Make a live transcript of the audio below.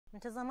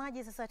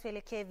Mtazamaji, sasa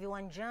tuelekee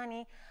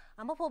viwanjani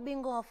ambapo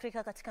bingwa wa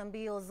Afrika katika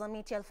mbio za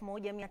mita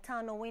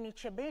 1500 Winny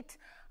Chebet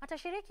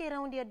atashiriki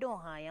raundi ya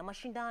Doha ya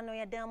mashindano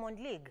ya Diamong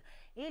League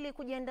ili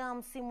kujiandaa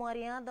msimu wa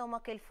riadha wa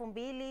mwaka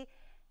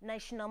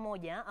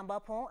 2021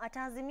 ambapo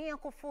ataazimia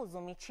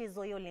kufuzu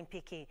michezo ya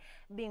Olimpiki.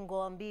 Bingwa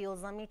wa mbio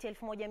za mita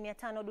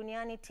 1500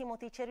 duniani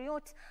Timothy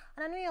Cheruiyot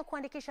ananuia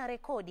kuandikisha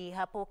rekodi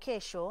hapo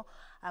kesho,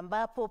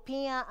 ambapo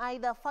pia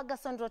aidha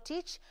Ferguson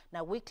Rotich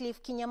na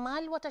Wycliffe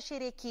Kinyamal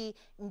watashiriki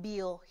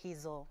mbio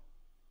hizo.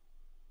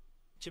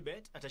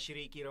 Chebet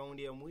atashiriki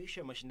raundi ya mwisho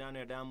ya mashindano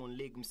ya Diamond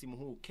League msimu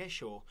huu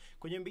kesho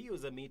kwenye mbio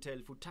za mita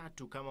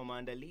 3000 kama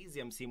maandalizi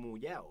ya msimu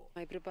ujao.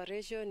 My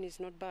preparation is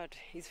not bad.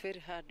 It's very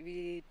hard.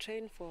 We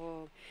train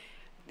for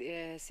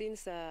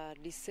since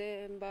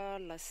December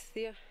last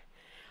year.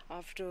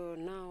 After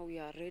now we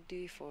are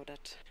ready for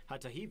that.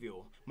 Hata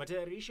hivyo,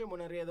 matayarisho ya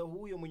mwanariadha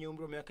huyo mwenye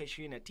umri wa miaka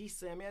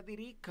 29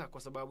 yameathirika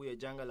kwa sababu ya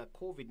janga la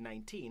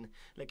COVID-19,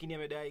 lakini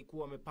amedai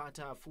kuwa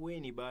amepata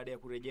afueni baada ya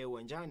kurejea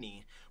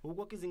uwanjani,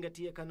 huku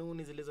akizingatia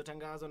kanuni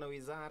zilizotangazwa na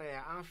Wizara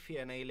ya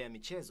Afya na ile ya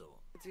michezo.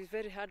 It's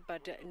very hard,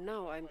 but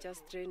now I'm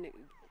just training.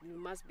 You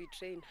must be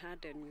trained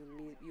hard and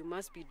you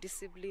must be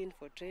disciplined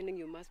for training.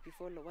 You must be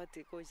follow what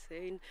the coach is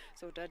saying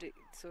so that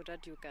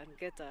you can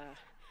get a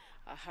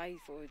high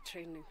for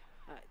training.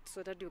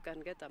 So that you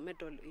can get a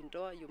medal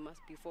indoor, you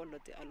must be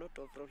followed a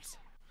lot of rules.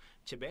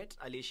 Chebet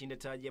aliyeshinda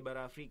taji ya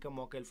bara Afrika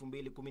mwaka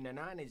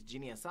 2018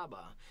 jijini ya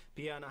Saba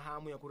pia ana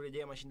hamu ya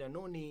kurejea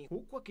mashindanoni,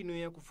 huku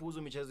akinuia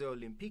kufuzu michezo ya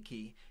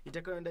Olimpiki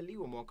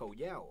itakayoandaliwa mwaka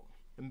ujao.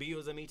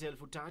 Mbio za mita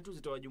 3000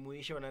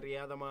 zitawajumuisha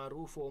wanariadha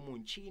maarufu wa humu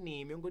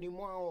nchini, miongoni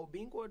mwao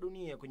bingwa wa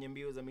dunia kwenye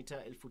mbio za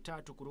mita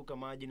 3000 kuruka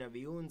maji na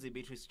viunzi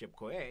Beatrice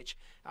Chepkoech,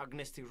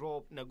 Agnes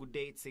Tirop na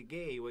Gudait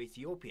Segei wa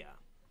Ethiopia.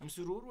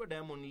 Msururu wa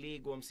Diamond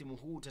League wa msimu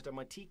huu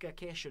utatamatika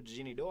kesho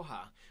jijini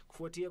Doha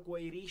kufuatia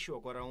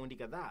kuahirishwa kwa raundi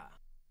kadhaa.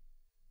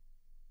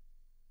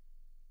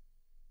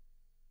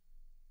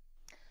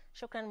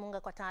 Shukran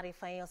Munga kwa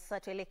taarifa hiyo. Sasa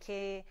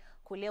tuelekee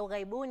kule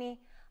ughaibuni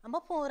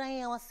ambapo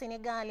raia wa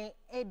Senegali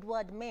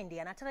Edouard Mendy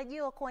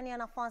anatarajiwa kuwania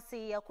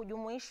nafasi ya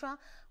kujumuishwa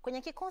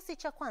kwenye kikosi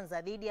cha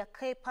kwanza dhidi ya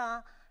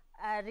Kepa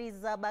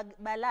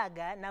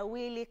Arrizabalaga na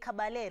Willy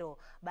Caballero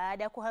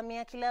baada ya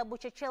kuhamia kilabu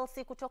cha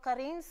Chelsea kutoka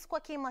Reims kwa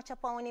kima cha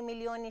pauni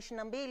milioni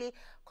 22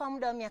 kwa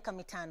muda wa miaka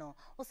 5.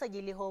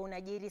 Usajili huo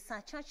unajiri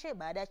saa chache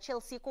baada ya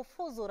Chelsea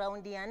kufuzu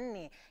raundi ya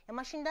 4 ya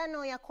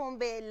mashindano ya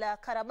kombe la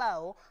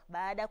Carabao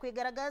baada ya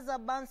kuigaragaza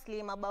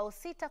Barnsley mabao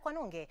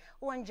 6-0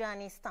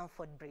 uwanjani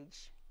Stamford Bridge.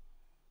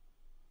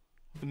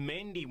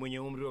 Mendy mwenye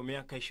umri wa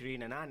miaka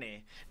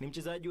 28 ni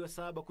mchezaji wa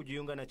 7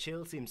 kujiunga na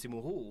Chelsea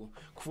msimu huu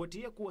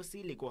kufuatia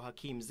kuwasili kwa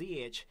Hakim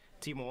Ziyech,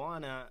 Timo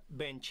Werner,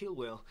 Ben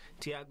Chilwell,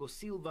 Thiago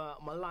Silva,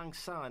 Malang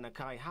Sarr na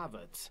Kai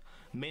Havertz.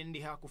 Mendy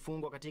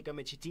hakufungwa katika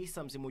mechi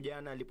 9 msimu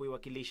jana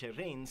alipoiwakilisha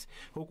Reims,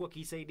 huku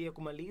akisaidia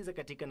kumaliza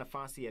katika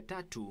nafasi ya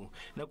 3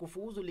 na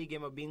kufuzu ligi ya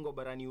mabingwa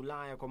barani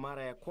Ulaya kwa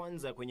mara ya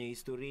kwanza kwenye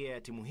historia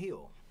ya timu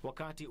hiyo.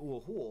 Wakati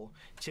huo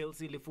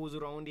Chelsea ilifuzu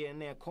raundi ya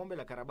 4 ya kombe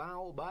la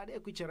Carabao baada ya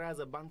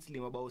kuicharaza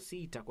Barnsley mabao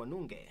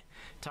 6-0.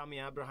 Tammy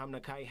Abraham na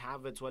Kai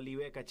Havertz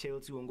waliweka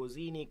Chelsea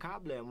uongozini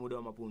kabla ya muda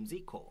wa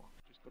mapumziko.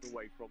 Just got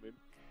away from him.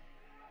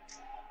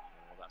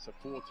 That's a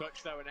poor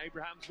touch though, and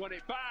Abraham's won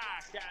it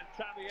back, and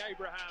Tammy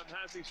Abraham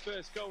has his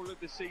first goal of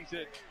the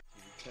season.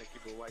 Take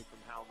him away from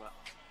Halma.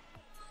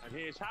 And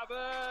here's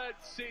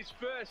Havertz, his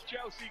first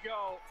Chelsea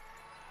goal.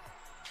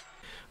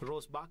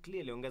 Ross Barkley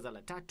aliongeza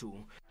la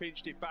 3.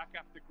 Pinched it back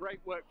after great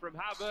work from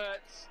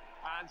Havertz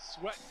and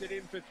swept it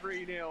in for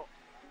 3-0.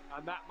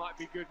 And that might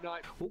be good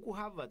night. Huku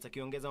Havertz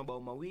akiongeza mabao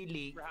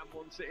 2. Abraham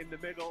wants it in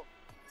the middle.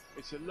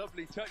 It's a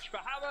lovely touch for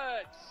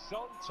Havertz,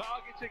 on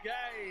target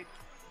again.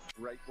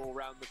 Great ball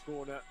round the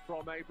corner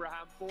from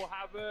Abraham for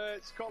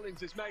Havertz.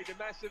 Collins has made a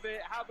mess of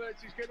it.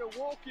 Havertz is going to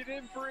walk it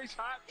in for his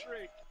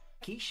hat-trick.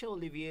 Kisha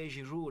Olivier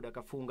Giroud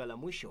akafunga la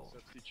mwisho.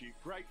 Substitute,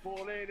 great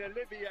ball in.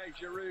 Olivier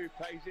Giroud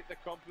pays it the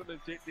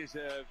compliment it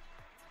deserved.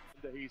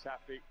 And he's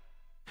happy.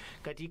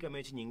 Katika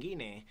mechi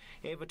nyingine,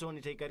 Everton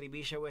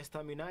itaikaribisha West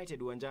Ham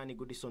United uwanjani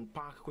Goodison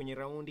Park kwenye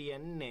raundi ya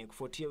 4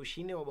 kufuatia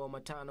ushindi wa mabao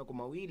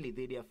 5-2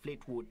 dhidi ya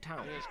Fleetwood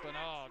Town. Here's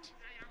Bernard.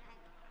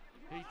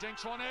 He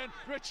dinks one in.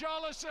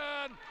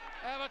 Richarlison!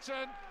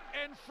 Everton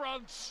in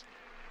front.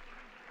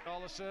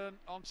 Richarlison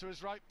onto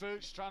his right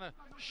boots, trying to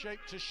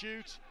shape to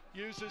shoot.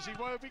 Uses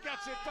Iwobi,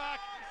 gets it back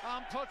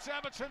and puts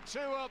Everton 2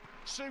 up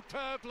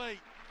superbly.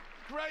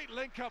 Great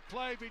link-up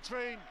play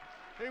between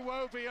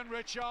Iwobi and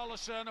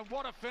Richarlison, and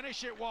what a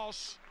finish it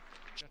was.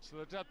 Gets to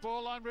the dead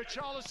ball line,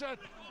 Richarlison,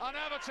 and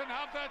Everton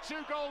have their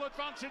 2-goal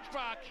advantage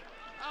back.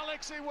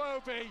 Alex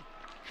Iwobi,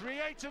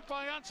 created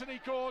by Anthony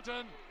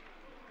Gordon.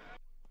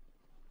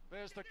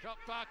 There's the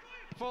cutback,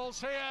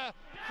 falls here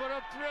for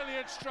a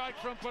brilliant strike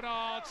from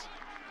Bernard,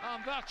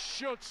 and that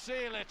should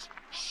seal it,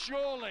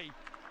 surely.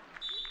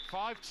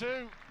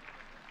 5-2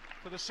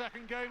 for the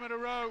second game in a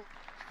row,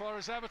 as far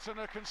as Everton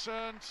are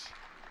concerned.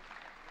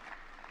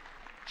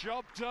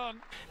 Job done.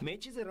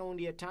 Mechi za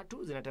raundi ya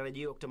 3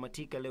 zinatarajiwa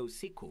kutamatika leo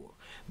usiku.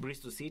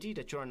 Bristol City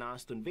itachuana na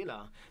Aston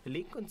Villa,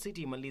 Lincoln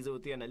City imaliza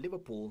uthia na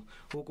Liverpool,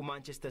 huku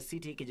Manchester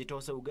City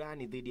ikijitosa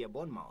ugani dhidi ya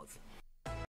Bournemouth.